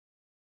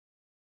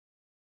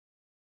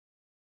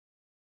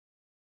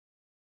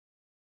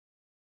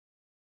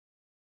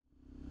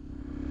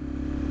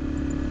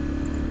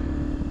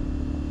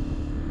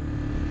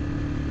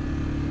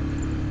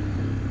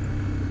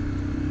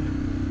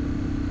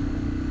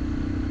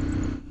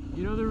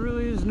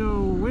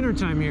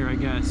wintertime here, I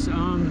guess.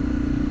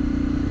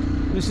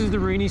 This is the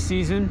rainy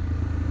season,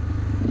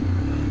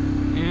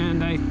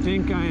 and I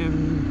think I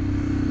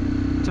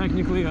am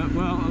technically, a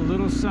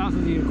little south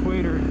of the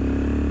equator.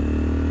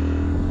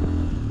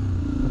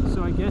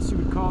 So I guess you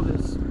would call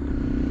this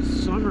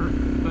summer,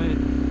 but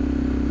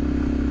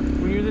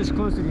when you're this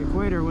close to the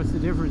equator, what's the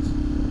difference?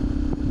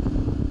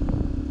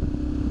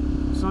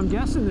 So I'm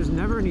guessing there's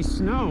never any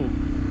snow.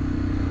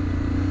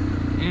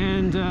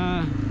 And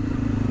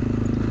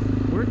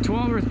we're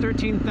 12 or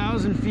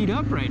 13,000 feet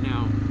up right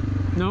now.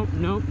 Nope,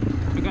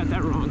 I got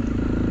that wrong.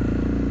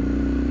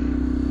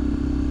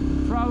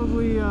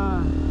 Probably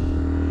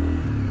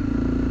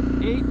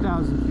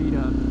 8,000 feet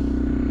up.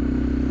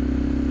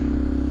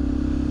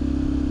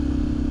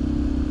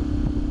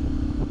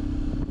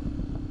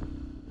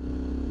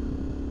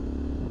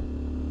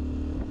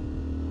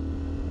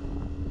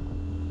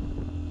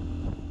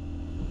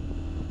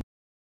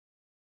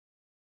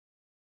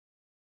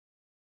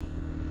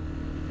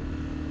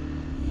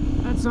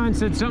 That sign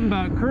said something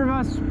about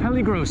curvas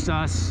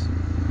peligrosas.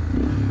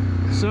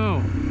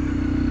 So,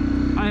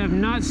 I have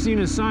not seen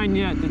a sign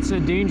yet that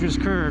said dangerous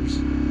curves.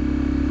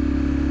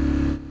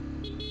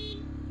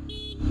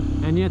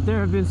 And yet there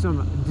have been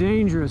some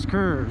dangerous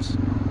curves.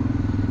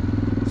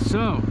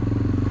 So,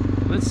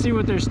 let's see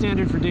what their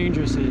standard for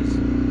dangerous is.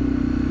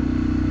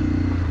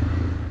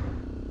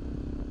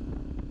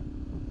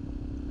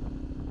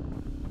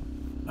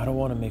 I don't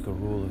want to make a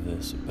rule of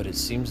this, but it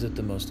seems that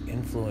the most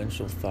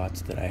influential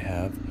thoughts that I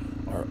have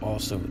are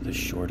also the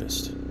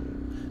shortest,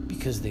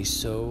 because they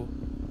so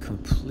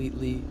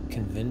completely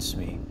convince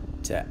me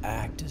to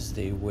act as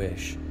they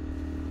wish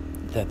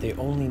that they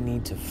only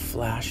need to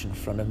flash in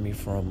front of me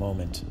for a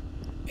moment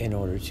in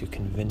order to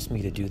convince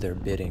me to do their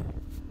bidding.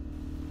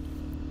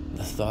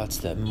 The thoughts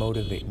that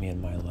motivate me in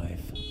my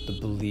life, the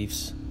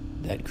beliefs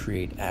that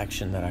create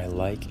action that I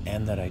like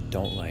and that I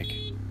don't like,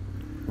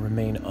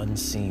 remain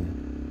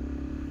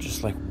unseen,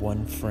 just like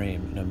one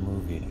frame in a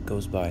movie that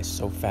goes by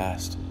so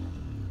fast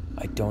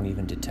I don't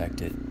even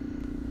detect it.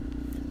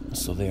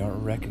 So they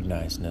aren't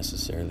recognized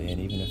necessarily, and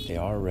even if they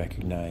are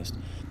recognized,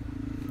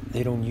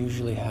 they don't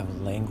usually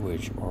have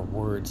language or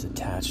words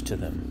attached to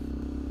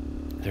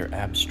them. They're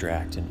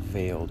abstract and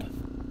veiled.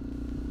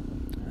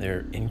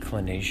 They're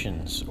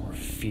inclinations or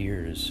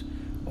fears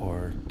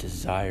or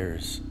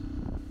desires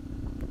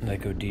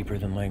that go deeper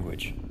than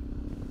language.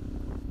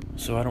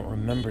 So I don't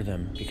remember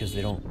them because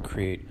they don't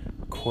create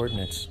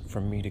coordinates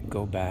for me to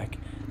go back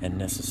and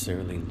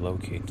necessarily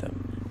locate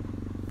them.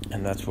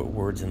 And that's what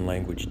words and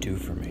language do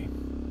for me.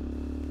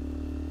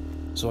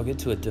 So I'll get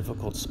to a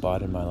difficult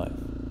spot in my life.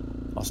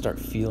 I'll start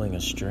feeling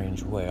a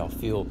strange way. I'll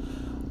feel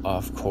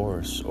off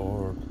course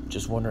or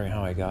just wondering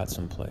how I got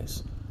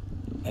someplace.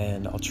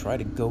 And I'll try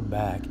to go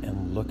back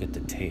and look at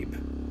the tape.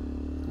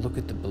 Look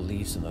at the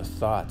beliefs and the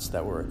thoughts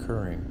that were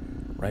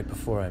occurring right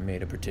before I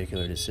made a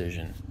particular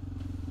decision.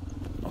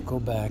 I'll go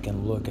back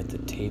and look at the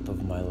tape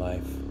of my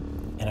life,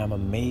 and I'm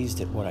amazed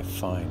at what I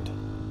find.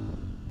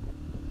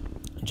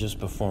 Just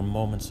before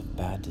moments of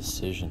bad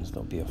decisions,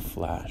 there'll be a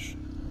flash.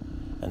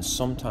 And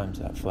sometimes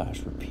that flash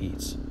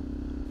repeats.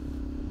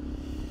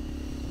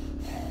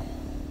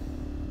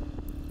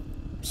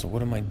 So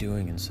what am I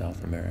doing in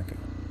South America?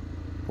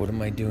 What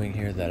am I doing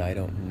here that I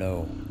don't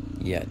know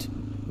yet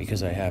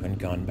because I haven't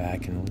gone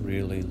back and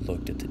really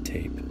looked at the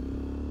tape?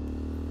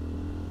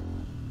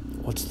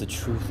 What's the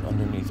truth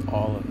underneath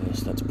all of this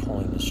that's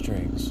pulling the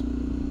strings?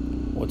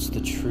 What's the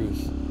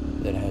truth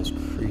that has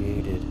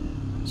created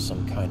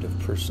some kind of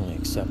personally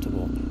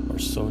acceptable or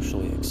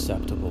socially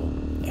acceptable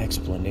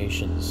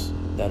explanations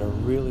that are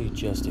really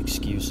just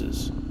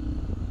excuses?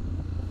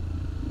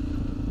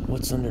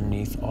 What's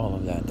underneath all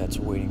of that that's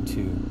waiting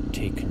to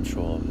take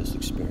control of this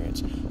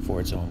experience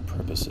for its own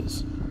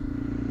purposes?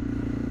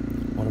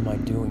 What am I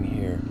doing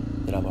here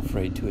that I'm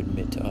afraid to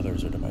admit to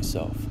others or to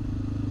myself?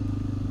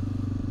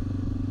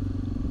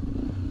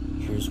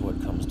 Here's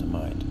what comes to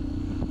mind.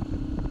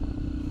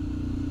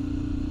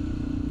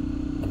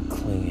 I'm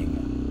clinging.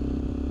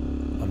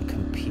 I'm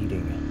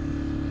competing.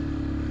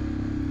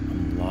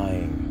 I'm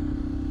lying.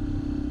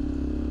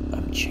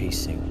 I'm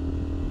chasing.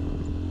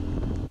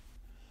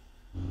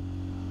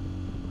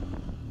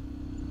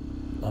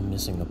 I'm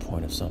missing the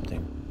point of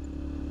something.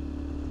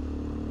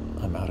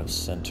 I'm out of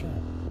center.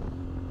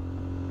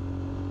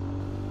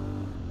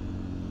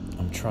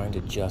 I'm trying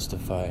to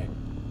justify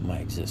my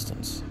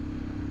existence.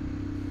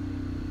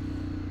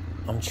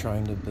 I'm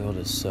trying to build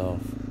a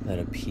self that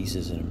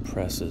appeases and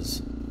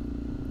impresses.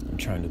 I'm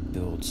trying to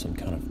build some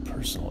kind of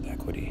personal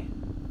equity.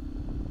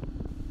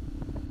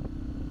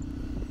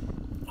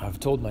 I've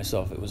told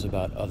myself it was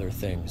about other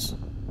things,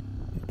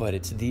 but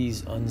it's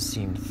these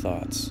unseen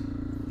thoughts,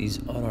 these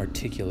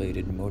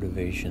unarticulated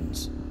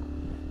motivations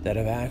that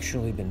have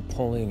actually been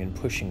pulling and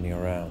pushing me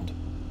around.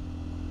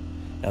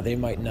 Now, they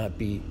might not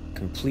be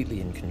completely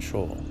in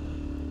control,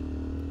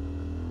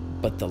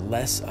 but the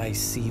less I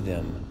see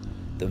them,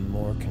 the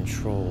more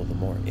control, the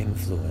more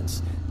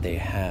influence they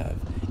have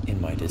in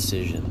my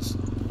decisions.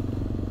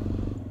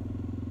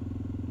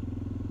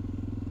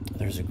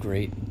 There's a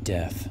great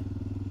death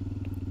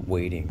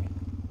waiting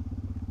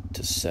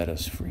to set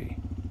us free.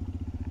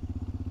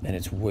 And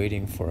it's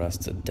waiting for us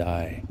to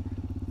die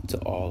to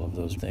all of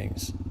those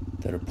things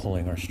that are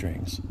pulling our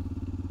strings.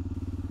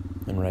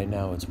 And right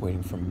now it's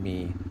waiting for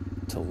me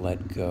to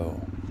let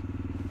go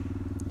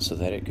so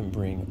that it can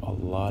bring a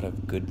lot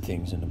of good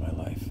things into my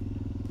life.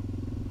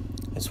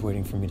 It's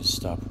waiting for me to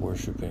stop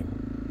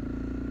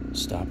worshiping,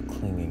 stop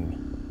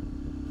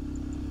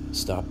clinging,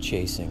 stop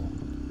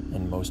chasing,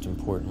 and most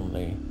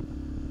importantly,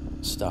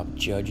 stop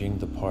judging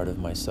the part of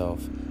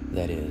myself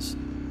that is